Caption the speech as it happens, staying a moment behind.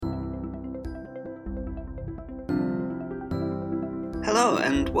Hello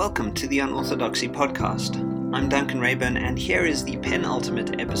and welcome to the Unorthodoxy podcast. I'm Duncan Rayburn and here is the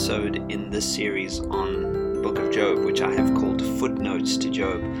penultimate episode in this series on the Book of Job, which I have called Footnotes to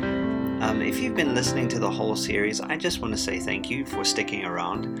Job. If you've been listening to the whole series, I just want to say thank you for sticking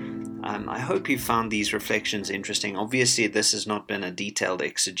around. I hope you found these reflections interesting. Obviously, this has not been a detailed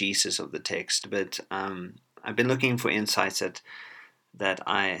exegesis of the text, but I've been looking for insights that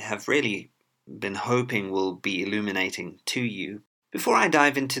I have really been hoping will be illuminating to you. Before I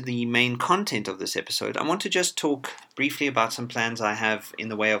dive into the main content of this episode, I want to just talk briefly about some plans I have in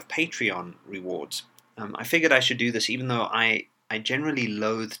the way of Patreon rewards. I figured I should do this even though I generally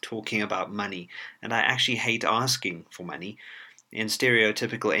loathe talking about money, and I actually hate asking for money. In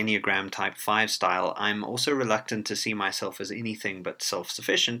stereotypical Enneagram Type 5 style, I'm also reluctant to see myself as anything but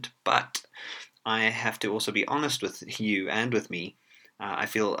self-sufficient, but I have to also be honest with you and with me. I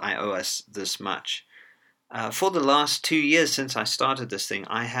feel I owe us this much. For the last 2 years since I started this thing,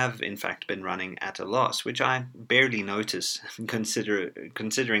 I have in fact been running at a loss, which I barely notice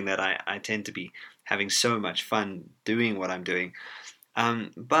considering that I tend to be having so much fun doing what I'm doing.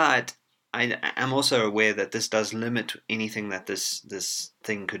 But I am also aware that this does limit anything that this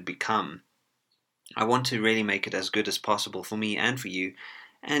thing could become. I want to really make it as good as possible for me and for you,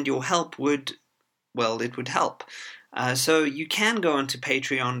 and your help would help. So you can go onto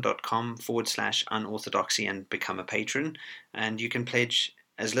patreon.com/unorthodoxy and become a patron, and you can pledge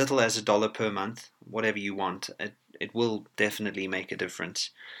as little as $1 per month, whatever you want. It will definitely make a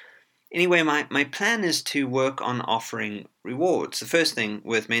difference. Anyway, my plan is to work on offering rewards. The first thing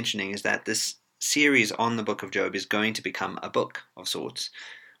worth mentioning is that this series on the Book of Job is going to become a book of sorts,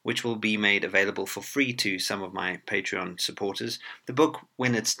 which will be made available for free to some of my Patreon supporters. The book,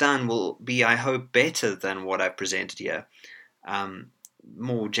 when it's done, will be, I hope, better than what I've presented here.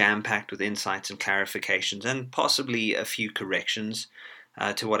 More jam-packed with insights and clarifications, and possibly a few corrections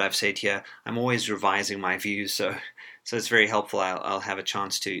to what I've said here. I'm always revising my views, so it's very helpful. I'll have a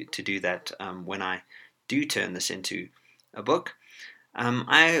chance to do that when I do turn this into a book.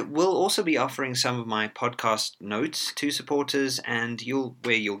 I will also be offering some of my podcast notes to supporters, and you'll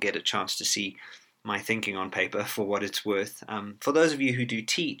get a chance to see my thinking on paper for what it's worth. For those of you who do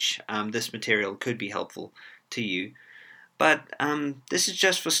teach, this material could be helpful to you. But this is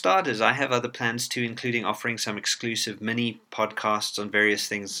just for starters. I have other plans too, including offering some exclusive mini podcasts on various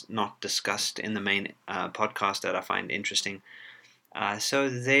things not discussed in the main podcast that I find interesting. So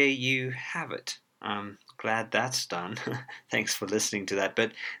there you have it. Glad that's done. Thanks for listening to that.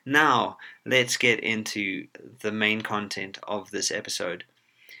 But now let's get into the main content of this episode.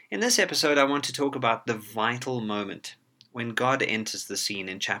 In this episode, I want to talk about the vital moment when God enters the scene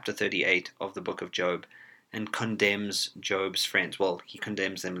in chapter 38 of the book of Job and condemns Job's friends. Well, he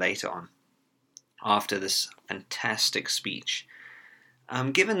condemns them later on, after this fantastic speech.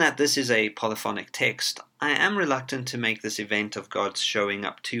 Given that this is a polyphonic text, I am reluctant to make this event of God's showing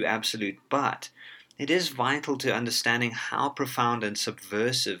up too absolute, but it is vital to understanding how profound and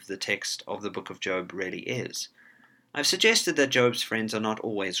subversive the text of the book of Job really is. I've suggested that Job's friends are not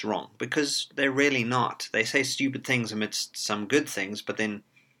always wrong, because they're really not. They say stupid things amidst some good things, but then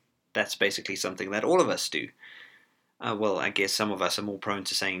that's basically something that all of us do. Well, I guess some of us are more prone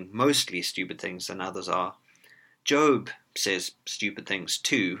to saying mostly stupid things than others are. Job says stupid things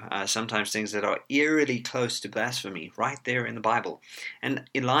too, sometimes things that are eerily close to blasphemy, right there in the Bible. And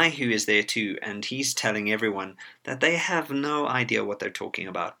Elihu is there too, and he's telling everyone that they have no idea what they're talking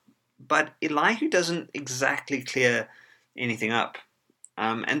about. But Elihu doesn't exactly clear anything up.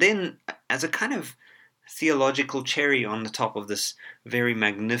 And then, as a kind of theological cherry on the top of this very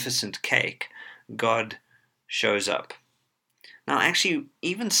magnificent cake, God shows up. Now, actually,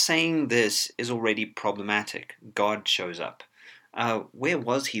 even saying this is already problematic. God shows up. Where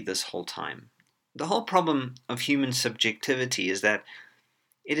was he this whole time? The whole problem of human subjectivity is that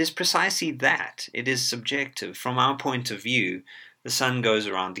it is precisely that. It is subjective. From our point of view, the sun goes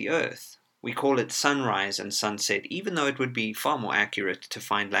around the earth. We call it sunrise and sunset, even though it would be far more accurate to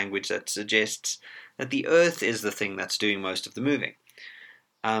find language that suggests that the earth is the thing that's doing most of the moving.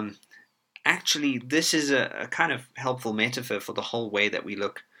 Actually, this is a kind of helpful metaphor for the whole way that we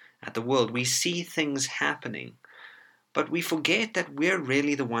look at the world. We see things happening, but we forget that we're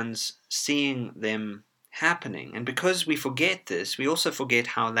really the ones seeing them happening. And because we forget this, we also forget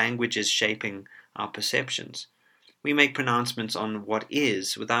how language is shaping our perceptions. We make pronouncements on what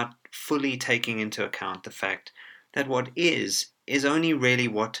is without fully taking into account the fact that what is only really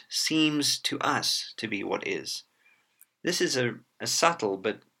what seems to us to be what is. This is a subtle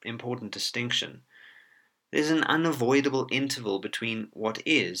but important distinction. There's an unavoidable interval between what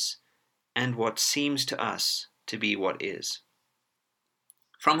is and what seems to us to be what is.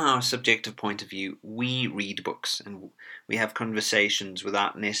 From our subjective point of view, we read books and we have conversations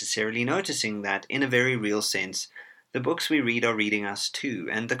without necessarily noticing that, in a very real sense, the books we read are reading us too,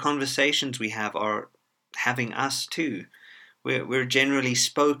 and the conversations we have are having us too. We're generally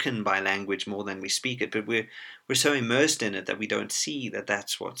spoken by language more than we speak it, but we're so immersed in it that we don't see that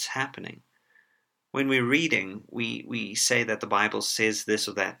that's what's happening. When we're reading, we say that the Bible says this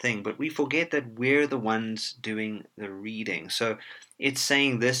or that thing, but we forget that we're the ones doing the reading. So it's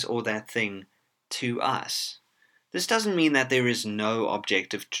saying this or that thing to us. This doesn't mean that there is no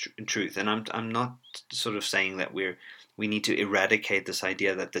objective truth, and I'm not sort of saying that we need to eradicate this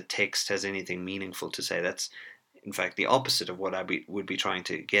idea that the text has anything meaningful to say. That's in fact the opposite of what would be trying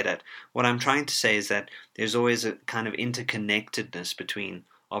to get at. What I'm trying to say is that there's always a kind of interconnectedness between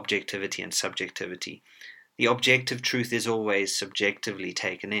objectivity and subjectivity. The objective truth is always subjectively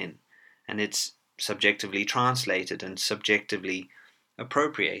taken in, and it's subjectively translated and subjectively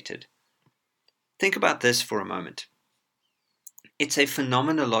appropriated. Think about this for a moment. It's a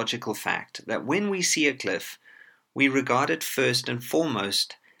phenomenological fact that when we see a cliff, we regard it first and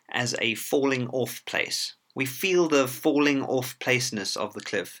foremost as a falling off place. We feel the falling off placeness of the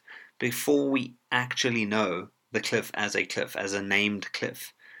cliff before we actually know the cliff, as a named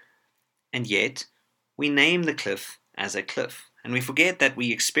cliff. And yet, we name the cliff as a cliff. And we forget that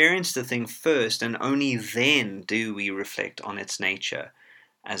we experience the thing first, and only then do we reflect on its nature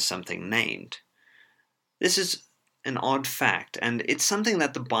as something named. This is an odd fact, and it's something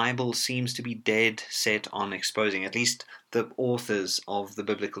that the Bible seems to be dead set on exposing, at least the authors of the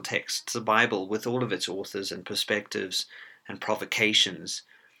biblical texts. The Bible, with all of its authors and perspectives and provocations,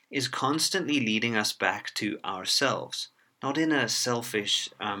 is constantly leading us back to ourselves, not in a selfish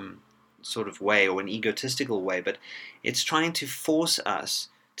sort of way or an egotistical way, but it's trying to force us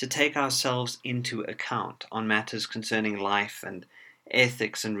to take ourselves into account on matters concerning life and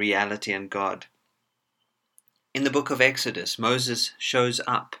ethics and reality and God. In the book of Exodus, Moses shows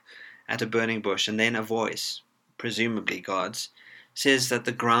up at a burning bush, and then a voice, presumably God's, says that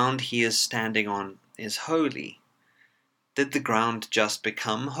the ground he is standing on is holy. Did the ground just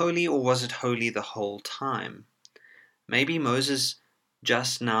become holy, or was it holy the whole time? Maybe Moses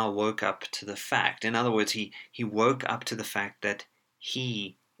just now woke up to the fact. In other words, he woke up to the fact that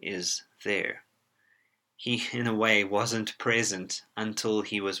he is there. He, in a way, wasn't present until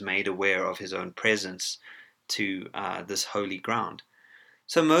he was made aware of his own presence to this holy ground.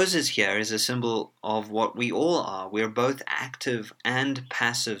 So Moses here is a symbol of what we all are. We're both active and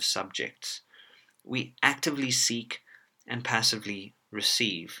passive subjects. We actively seek and passively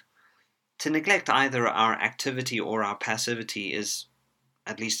receive. To neglect either our activity or our passivity is,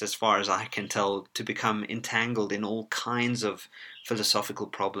 at least as far as I can tell, to become entangled in all kinds of philosophical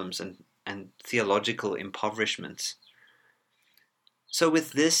problems and theological impoverishments. So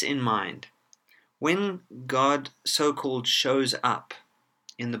with this in mind, when God so-called shows up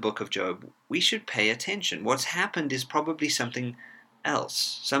in the book of Job, we should pay attention. What's happened is probably something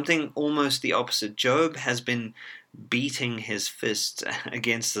else, something almost the opposite. Job has been beating his fists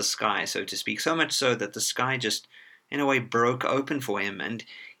against the sky, so to speak, so much so that the sky just, in a way, broke open for him, and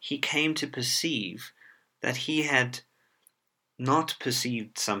he came to perceive that he had not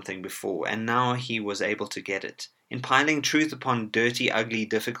perceived something before, and now he was able to get it. In piling truth upon dirty, ugly,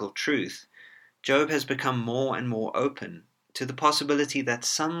 difficult truth, Job has become more and more open to the possibility that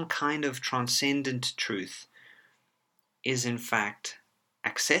some kind of transcendent truth is in fact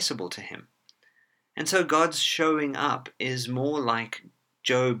accessible to him. And so God's showing up is more like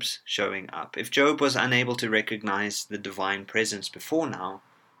Job's showing up. If Job was unable to recognize the divine presence before now,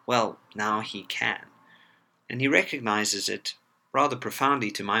 well, now he can. And he recognizes it rather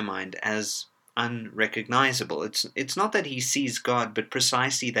profoundly, to my mind, as unrecognizable. It's not that he sees God, but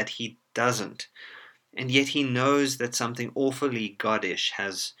precisely that he doesn't. And yet he knows that something awfully goddish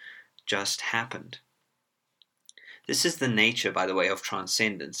has just happened. This is the nature, by the way, of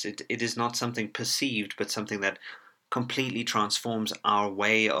transcendence. It is not something perceived, but something that completely transforms our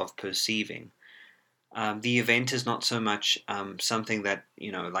way of perceiving. The event is not so much something that,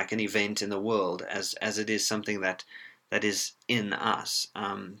 like an event in the world, as it is something that is in us.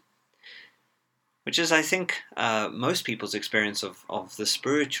 Which is, I think, most people's experience of the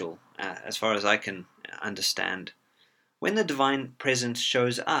spiritual, as far as I can understand. When the divine presence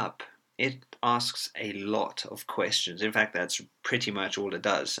shows up, it asks a lot of questions. In fact, that's pretty much all it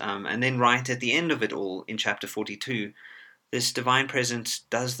does. And then right at the end of it all, in chapter 42, this divine presence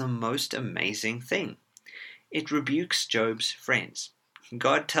does the most amazing thing. It rebukes Job's friends.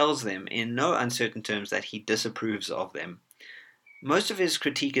 God tells them in no uncertain terms that he disapproves of them. Most of his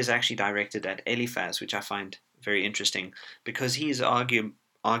critique is actually directed at Eliphaz, which I find very interesting, because he is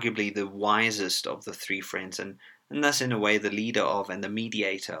arguably the wisest of the three friends, and thus in a way the leader of and the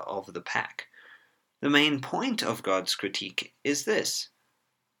mediator of the pack. The main point of God's critique is this: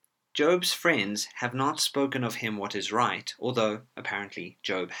 Job's friends have not spoken of him what is right, although apparently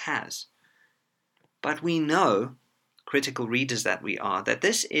Job has. But we know, critical readers that we are, that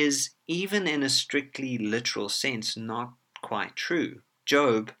this is, even in a strictly literal sense, not quite true.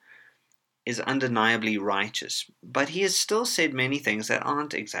 Job is undeniably righteous, but he has still said many things that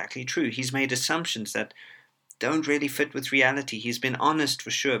aren't exactly true. He's made assumptions that don't really fit with reality. He's been honest for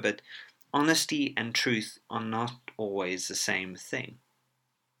sure, but honesty and truth are not always the same thing.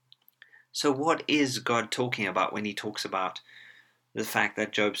 So what is God talking about when he talks about the fact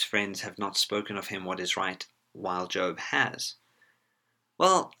that Job's friends have not spoken of him what is right, while Job has?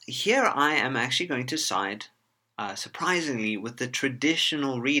 Well, here I am actually going to side, surprisingly, with the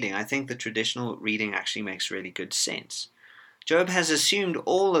traditional reading. I think the traditional reading actually makes really good sense. Job has assumed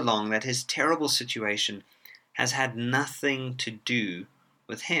all along that his terrible situation has had nothing to do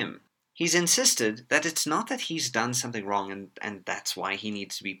with him. He's insisted that it's not that he's done something wrong and that's why he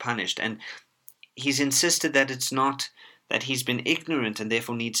needs to be punished. And he's insisted that it's not that he's been ignorant and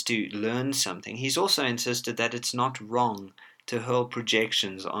therefore needs to learn something. He's also insisted that it's not wrong to hurl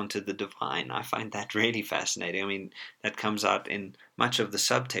projections onto the divine. I find that really fascinating. I mean, that comes out in much of the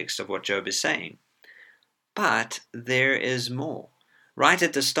subtext of what Job is saying. But there is more. Right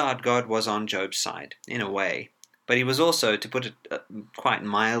at the start, God was on Job's side, in a way. But he was also, to put it quite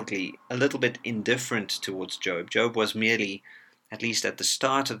mildly, a little bit indifferent towards Job. Job was merely, at least at the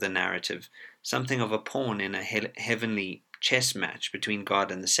start of the narrative, something of a pawn in a heavenly chess match between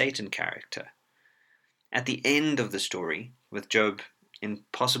God and the Satan character. At the end of the story, with Job in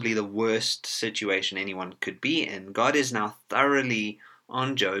possibly the worst situation anyone could be in, God is now thoroughly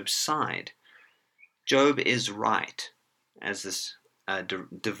on Job's side. Job is right, as this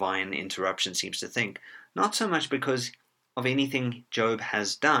divine interruption seems to think, not so much because of anything Job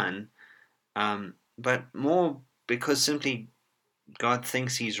has done, but more because simply God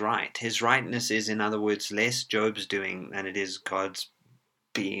thinks he's right. His rightness is, in other words, less Job's doing than it is God's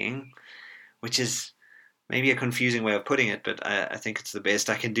being, which is maybe a confusing way of putting it, but I think it's the best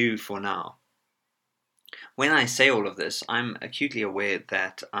I can do for now. When I say all of this, I'm acutely aware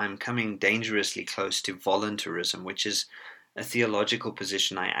that I'm coming dangerously close to voluntarism, which is a theological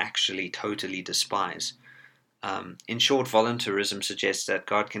position I actually totally despise. In short, voluntarism suggests that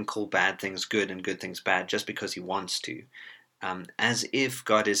God can call bad things good and good things bad just because he wants to, as if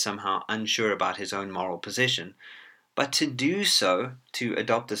God is somehow unsure about his own moral position. But to do so, to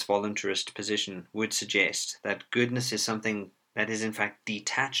adopt this voluntarist position, would suggest that goodness is something that is in fact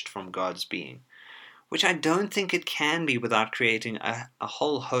detached from God's being, which I don't think it can be without creating a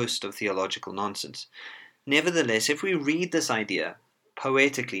whole host of theological nonsense. Nevertheless, if we read this idea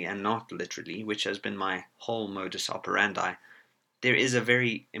poetically and not literally, which has been my whole modus operandi, there is a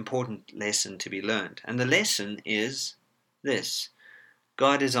very important lesson to be learned. And the lesson is this: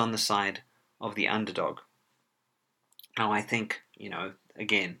 God is on the side of the underdog. Now, I think,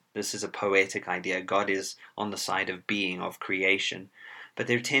 again, this is a poetic idea. God is on the side of being, of creation. But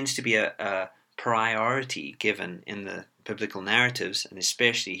there tends to be a priority given in the biblical narratives, and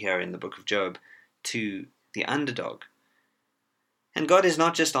especially here in the book of Job, to the underdog. And God is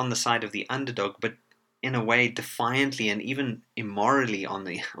not just on the side of the underdog, but in a way defiantly and even immorally on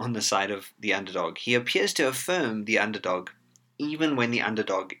the side of the underdog. He appears to affirm the underdog even when the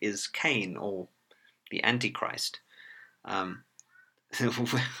underdog is Cain or the Antichrist.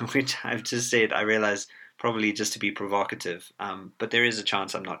 Which I've just said, I realize, probably just to be provocative, but there is a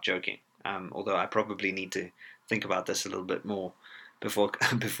chance I'm not joking, although I probably need to think about this a little bit more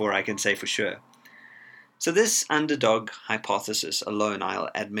before I can say for sure. So this underdog hypothesis alone, I'll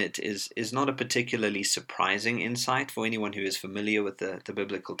admit, is not a particularly surprising insight for anyone who is familiar with the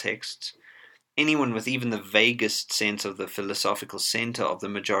biblical texts. Anyone with even the vaguest sense of the philosophical center of the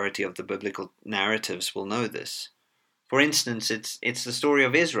majority of the biblical narratives will know this. For instance, it's the story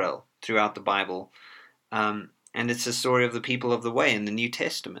of Israel throughout the Bible, and it's the story of the people of the way in the New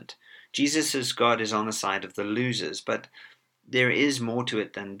Testament. Jesus' God is on the side of the losers, but there is more to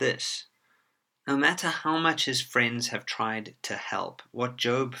it than this. No matter how much his friends have tried to help, what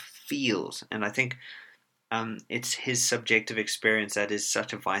Job feels, and I think it's his subjective experience that is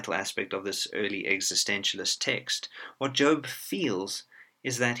such a vital aspect of this early existentialist text, what Job feels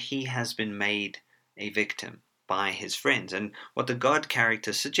is that he has been made a victim by his friends. And what the God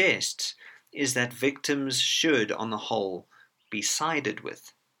character suggests is that victims should, on the whole, be sided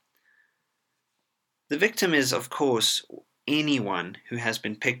with. The victim is, of course, anyone who has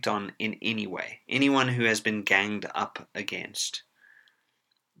been picked on in any way, anyone who has been ganged up against.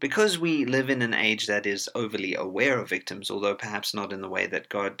 Because we live in an age that is overly aware of victims, although perhaps not in the way that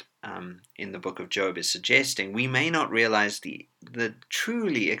God in the book of Job is suggesting, we may not realize the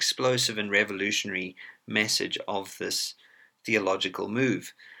truly explosive and revolutionary message of this theological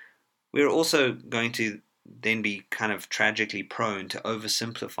move. We're also going to then be kind of tragically prone to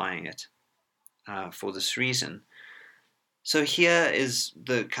oversimplifying it for this reason. So here is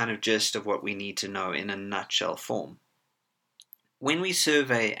the kind of gist of what we need to know in a nutshell form. When we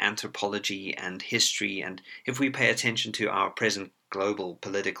survey anthropology and history, and if we pay attention to our present global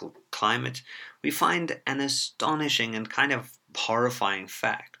political climate, we find an astonishing and kind of horrifying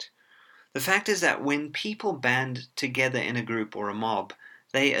fact. The fact is that when people band together in a group or a mob,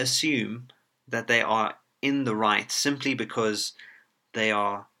 they assume that they are in the right simply because they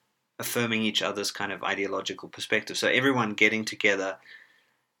are affirming each other's kind of ideological perspective. So everyone getting together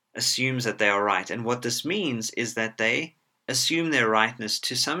assumes that they are right. And what this means is that they assume their rightness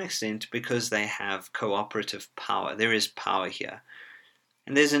to some extent because they have cooperative power. There is power here.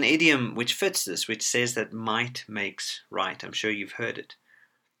 And there's an idiom which fits this, which says that might makes right. I'm sure you've heard it.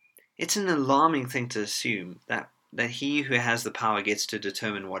 It's an alarming thing to assume that he who has the power gets to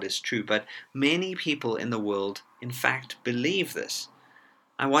determine what is true, but many people in the world, in fact, believe this.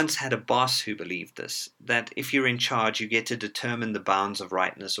 I once had a boss who believed this, that if you're in charge, you get to determine the bounds of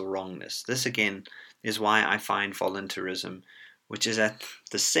rightness or wrongness. This, again, is why I find voluntarism, which is at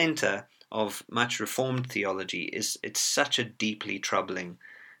the center of much Reformed theology, it's such a deeply troubling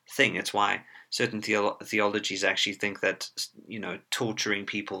thing. It's why certain theologies actually think that, torturing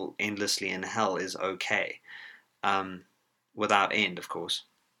people endlessly in hell is okay, without end, of course.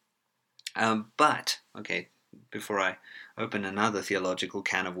 But, before I open another theological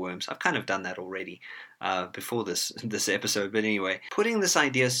can of worms, I've kind of done that already before this episode, but anyway, putting this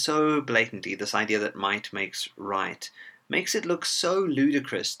idea so blatantly, this idea that might makes right, makes it look so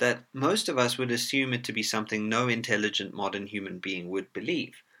ludicrous that most of us would assume it to be something no intelligent modern human being would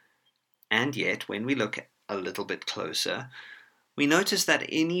believe. And yet, when we look a little bit closer, we notice that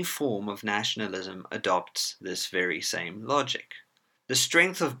any form of nationalism adopts this very same logic. The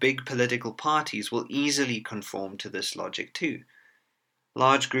strength of big political parties will easily conform to this logic too.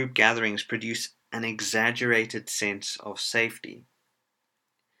 Large group gatherings produce an exaggerated sense of safety.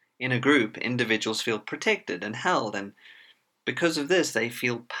 In a group, individuals feel protected and held, and because of this, they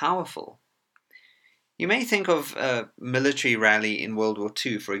feel powerful. You may think of a military rally in World War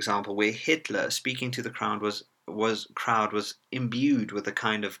II, for example, where Hitler, speaking to the crowd, was imbued with a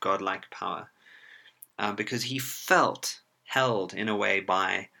kind of godlike power, because he felt held in a way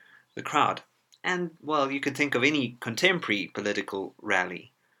by the crowd. And, well, you could think of any contemporary political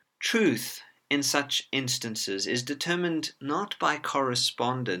rally. Truth, in such instances, is determined not by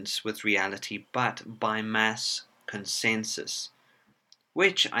correspondence with reality, but by mass consensus,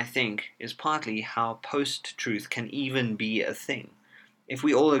 which, I think, is partly how post-truth can even be a thing. If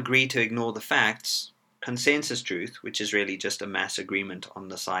we all agree to ignore the facts, consensus truth, which is really just a mass agreement on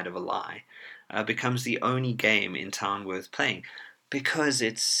the side of a lie, becomes the only game in town worth playing, because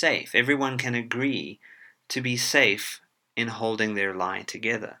it's safe. Everyone can agree to be safe in holding their lie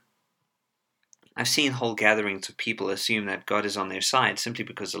together. I've seen whole gatherings of people assume that God is on their side simply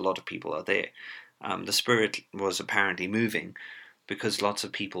because a lot of people are there. The Spirit was apparently moving because lots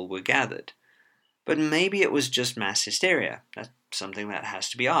of people were gathered. But maybe it was just mass hysteria. That's something that has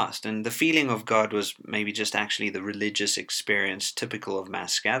to be asked. And the feeling of God was maybe just actually the religious experience typical of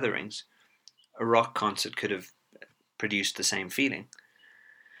mass gatherings. A rock concert could have produced the same feeling.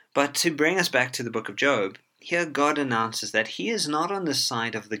 But to bring us back to the book of Job, here God announces that he is not on the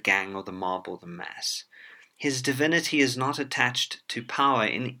side of the gang or the mob or the mass. His divinity is not attached to power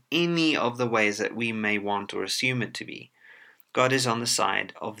in any of the ways that we may want or assume it to be. God is on the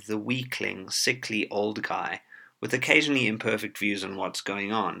side of the weakling, sickly old guy with occasionally imperfect views on what's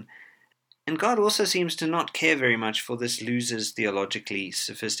going on. And God also seems to not care very much for this loser's theologically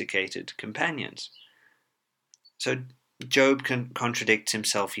sophisticated companions. So Job contradicts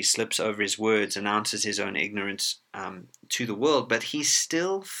himself, he slips over his words, announces his own ignorance to the world, but he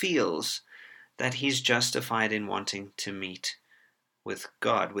still feels that he's justified in wanting to meet with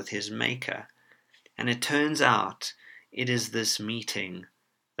God, with his Maker. And it turns out it is this meeting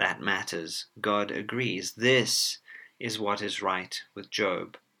that matters. God agrees. This is what is right with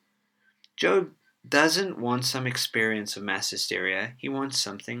Job. Job doesn't want some experience of mass hysteria. He wants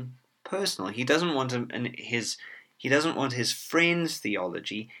something personal. He doesn't want his friend's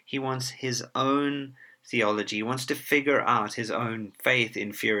theology. He wants his own theology. He wants to figure out his own faith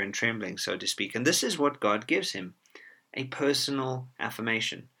in fear and trembling, so to speak. And this is what God gives him, a personal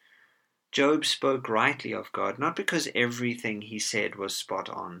affirmation. Job spoke rightly of God, not because everything he said was spot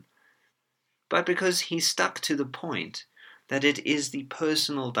on, but because he stuck to the point that it is the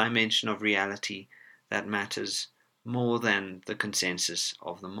personal dimension of reality that matters more than the consensus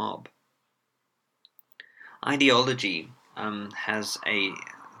of the mob. Ideology has a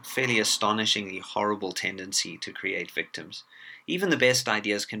fairly astonishingly horrible tendency to create victims. Even the best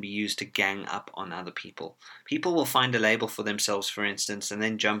ideas can be used to gang up on other people. People will find a label for themselves, for instance, and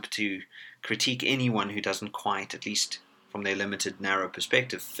then jump to critique anyone who doesn't quite, at least from their limited, narrow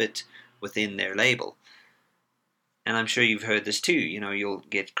perspective, fit within their label. And I'm sure you've heard this too. You'll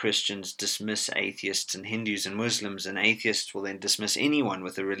get Christians dismiss atheists and Hindus and Muslims, and atheists will then dismiss anyone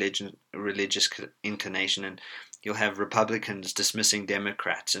with a religious inclination, and you'll have Republicans dismissing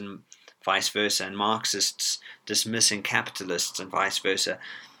Democrats and vice versa, and Marxists dismissing capitalists and vice versa.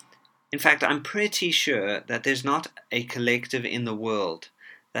 In fact, I'm pretty sure that there's not a collective in the world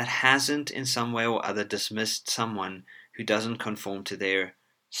that hasn't in some way or other dismissed someone who doesn't conform to their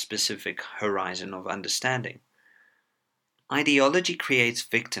specific horizon of understanding. Ideology creates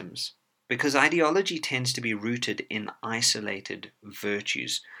victims because ideology tends to be rooted in isolated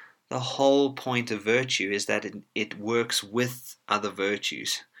virtues. The whole point of virtue is that it works with other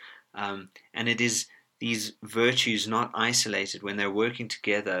virtues. And it is these virtues not isolated. When they're working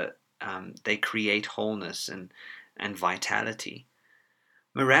together, they create wholeness and vitality.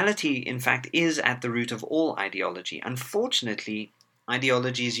 Morality, in fact, is at the root of all ideology. Unfortunately,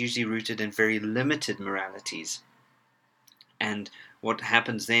 ideology is usually rooted in very limited moralities. And what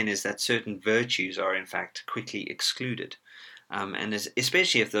happens then is that certain virtues are in fact quickly excluded. And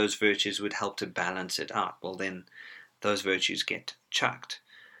especially if those virtues would help to balance it out, well then those virtues get chucked.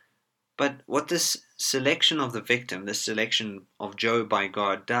 But what this selection of the victim, this selection of Job by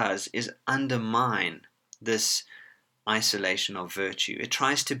God does is undermine this isolation of virtue. It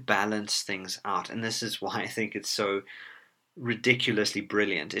tries to balance things out, and this is why I think it's so ridiculously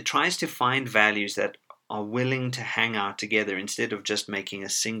brilliant. It tries to find values that are willing to hang out together instead of just making a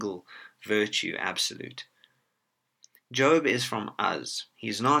single virtue absolute. Job is from Uz. He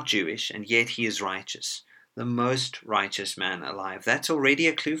is not Jewish, and yet he is righteous, the most righteous man alive. That's already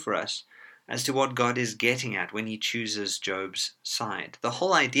a clue for us as to what God is getting at when he chooses Job's side. The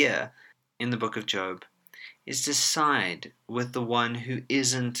whole idea in the book of Job is to side with the one who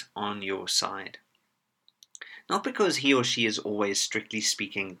isn't on your side. Not because he or she is always, strictly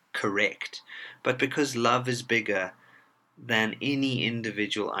speaking, correct, but because love is bigger than any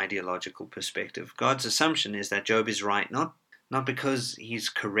individual ideological perspective. God's assumption is that Job is right, not because he's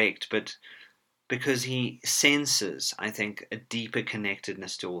correct, but because he senses, I think, a deeper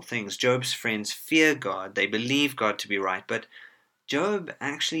connectedness to all things. Job's friends fear God, they believe God to be right, but Job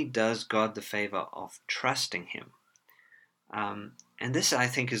actually does God the favor of trusting him. And this, I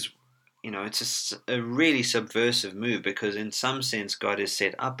think, is it's a really subversive move, because in some sense God is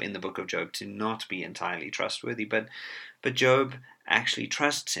set up in the book of Job to not be entirely trustworthy, but Job actually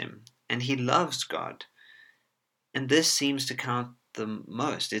trusts him, and he loves God. And this seems to count the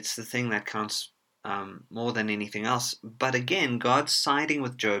most. It's the thing that counts more than anything else. But again, God's siding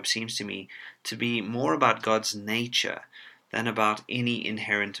with Job seems to me to be more about God's nature than about any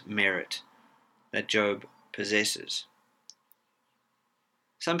inherent merit that Job possesses.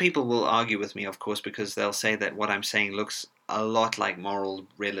 Some people will argue with me, of course, because they'll say that what I'm saying looks a lot like moral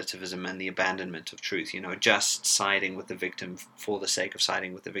relativism and the abandonment of truth, just siding with the victim for the sake of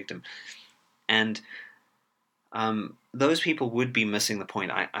siding with the victim. And those people would be missing the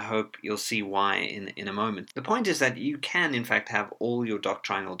point. I hope you'll see why in a moment. The point is that you can, in fact, have all your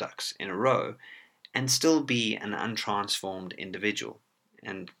doctrinal ducks in a row and still be an untransformed individual.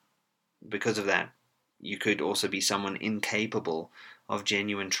 And because of that, you could also be someone incapable of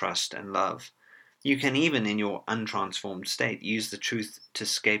genuine trust and love. You can even, in your untransformed state, use the truth to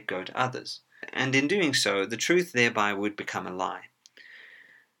scapegoat others. And in doing so, the truth thereby would become a lie.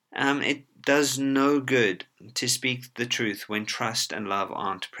 It does no good to speak the truth when trust and love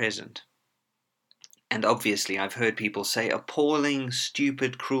aren't present. And obviously, I've heard people say appalling,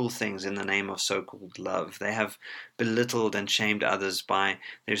 stupid, cruel things in the name of so-called love. They have belittled and shamed others by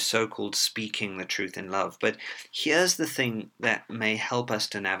their so-called speaking the truth in love. But here's the thing that may help us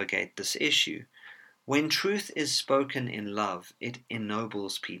to navigate this issue. When truth is spoken in love, it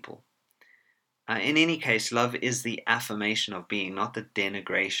ennobles people. In any case, love is the affirmation of being, not the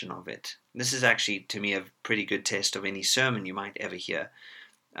denigration of it. This is actually, to me, a pretty good test of any sermon you might ever hear.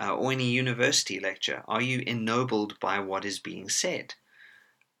 Or any university lecture. Are you ennobled by what is being said?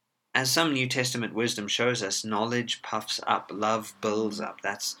 As some New Testament wisdom shows us, knowledge puffs up, love builds up.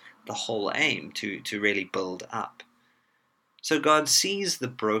 That's the whole aim, to really build up. So God sees the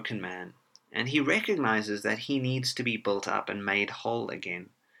broken man, and he recognizes that he needs to be built up and made whole again.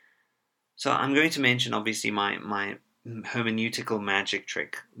 So I'm going to mention, obviously, my hermeneutical magic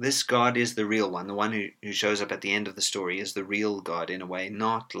trick. This God is the real one. The one who shows up at the end of the story is the real God in a way,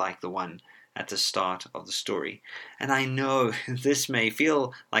 not like the one at the start of the story. And I know this may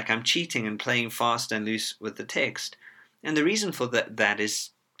feel like I'm cheating and playing fast and loose with the text. And the reason for that is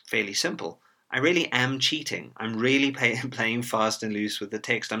fairly simple. I really am cheating. I'm really playing fast and loose with the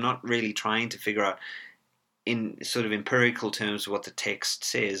text. I'm not really trying to figure out in sort of empirical terms what the text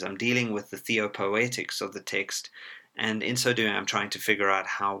says. I'm dealing with the theopoetics of the text, and in so doing I'm trying to figure out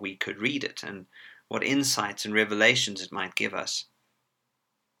how we could read it and what insights and revelations it might give us.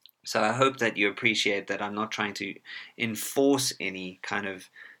 So I hope that you appreciate that I'm not trying to enforce any kind of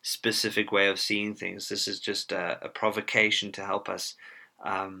specific way of seeing things. This is just a provocation to help us,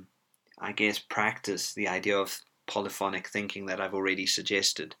 I guess, practice the idea of polyphonic thinking that I've already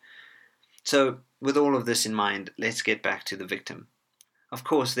suggested. So with all of this in mind, let's get back to the victim. Of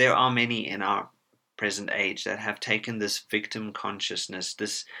course, there are many in our present age that have taken this victim consciousness,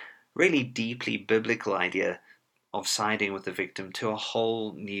 this really deeply biblical idea of siding with the victim, to a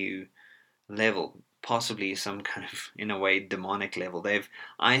whole new level, possibly some kind of, in a way, demonic level. They've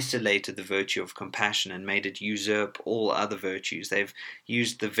isolated the virtue of compassion and made it usurp all other virtues. They've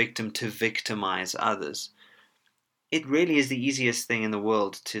used the victim to victimize others. It really is the easiest thing in the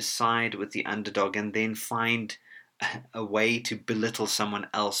world to side with the underdog and then find a way to belittle someone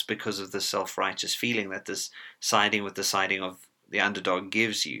else because of the self-righteous feeling that this siding with the siding of the underdog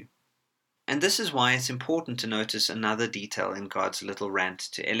gives you. And this is why it's important to notice another detail in God's little rant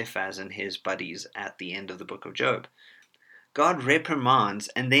to Eliphaz and his buddies at the end of the book of Job. God reprimands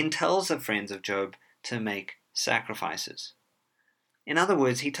and then tells the friends of Job to make sacrifices. In other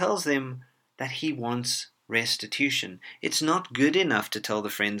words, he tells them that he wants restitution. It's not good enough to tell the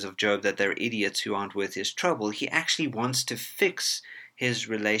friends of Job that they're idiots who aren't worth his trouble. He actually wants to fix his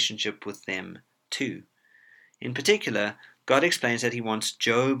relationship with them too. In particular, God explains that he wants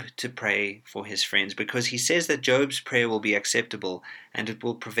Job to pray for his friends because he says that Job's prayer will be acceptable and it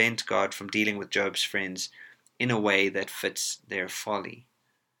will prevent God from dealing with Job's friends in a way that fits their folly.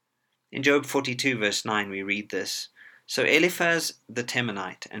 In Job 42 verse 9 we read this: So Eliphaz the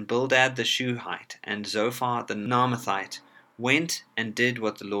Temanite and Bildad the Shuhite and Zophar the Naamathite went and did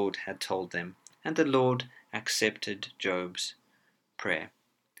what the Lord had told them, and the Lord accepted Job's prayer.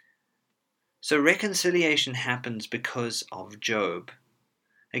 So reconciliation happens because of Job.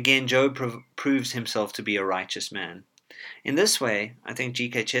 Again, Job proves himself to be a righteous man. In this way, I think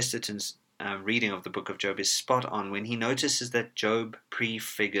G.K. Chesterton's reading of the book of Job is spot on when he notices that Job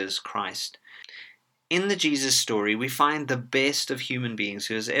prefigures Christ. In the Jesus story, we find the best of human beings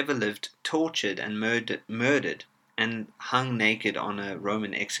who has ever lived tortured and murdered and hung naked on a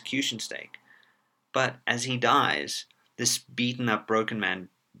Roman execution stake. But as he dies, this beaten up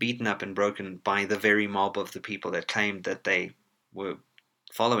and broken by the very mob of the people that claimed that they were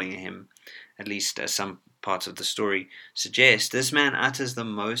following him, at least as some parts of the story suggest, this man utters the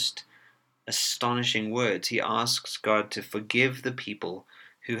most astonishing words. He asks God to forgive the people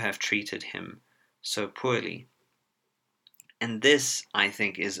who have treated him so poorly. And this, I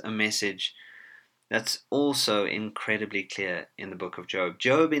think, is a message that's also incredibly clear in the book of Job.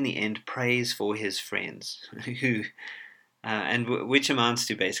 Job, in the end, prays for his friends, which amounts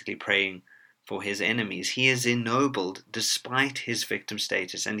to basically praying for his enemies. He is ennobled despite his victim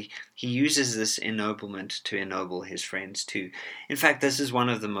status, and he uses this ennoblement to ennoble his friends too. In fact, this is one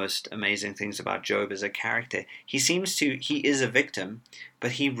of the most amazing things about Job as a character. He is a victim,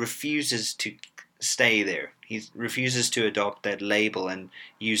 but he refuses to stay there. He refuses to adopt that label and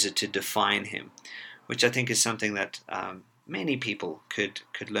use it to define him, which I think is something that many people could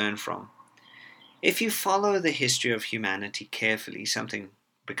learn from. If you follow the history of humanity carefully, something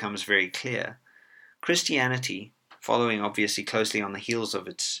becomes very clear. Christianity, following obviously closely on the heels of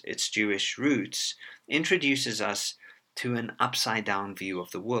its Jewish roots, introduces us to an upside-down view of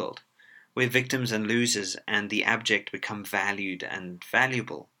the world, where victims and losers and the abject become valued and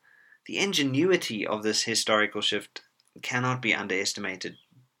valuable. The ingenuity of this historical shift cannot be underestimated,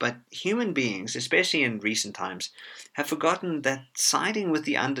 but human beings, especially in recent times, have forgotten that siding with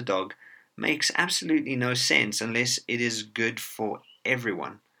the underdog makes absolutely no sense unless it is good for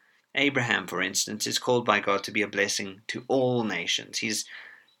everyone. Abraham, for instance, is called by God to be a blessing to all nations. He's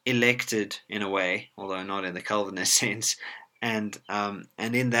elected in a way, although not in the Calvinist sense, and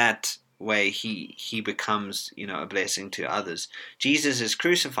in that way he becomes, a blessing to others. Jesus is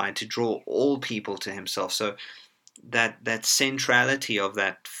crucified to draw all people to himself, so that centrality of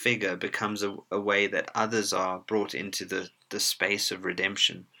that figure becomes a way that others are brought into the space of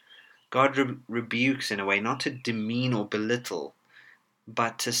redemption. God rebukes in a way, not to demean or belittle,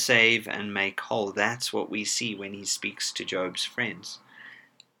 but to save and make whole. That's what we see when he speaks to Job's friends.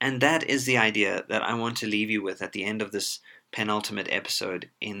 And that is the idea that I want to leave you with at the end of this penultimate episode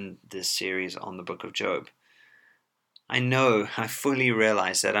in this series on the book of Job. I fully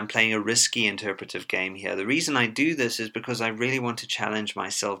realize that I'm playing a risky interpretive game here. The reason I do this is because I really want to challenge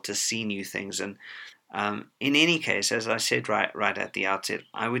myself to see new things. And in any case, as I said right at the outset,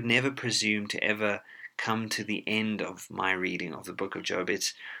 I would never presume to ever come to the end of my reading of the book of Job.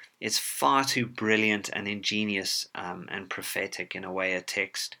 It's far too brilliant and ingenious and prophetic in a way, a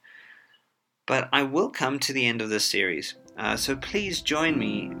text. But I will come to the end of this series. So please join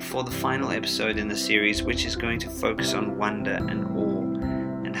me for the final episode in the series, which is going to focus on wonder and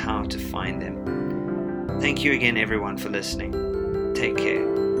awe and how to find them. Thank you again, everyone, for listening. Take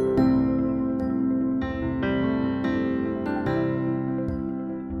care.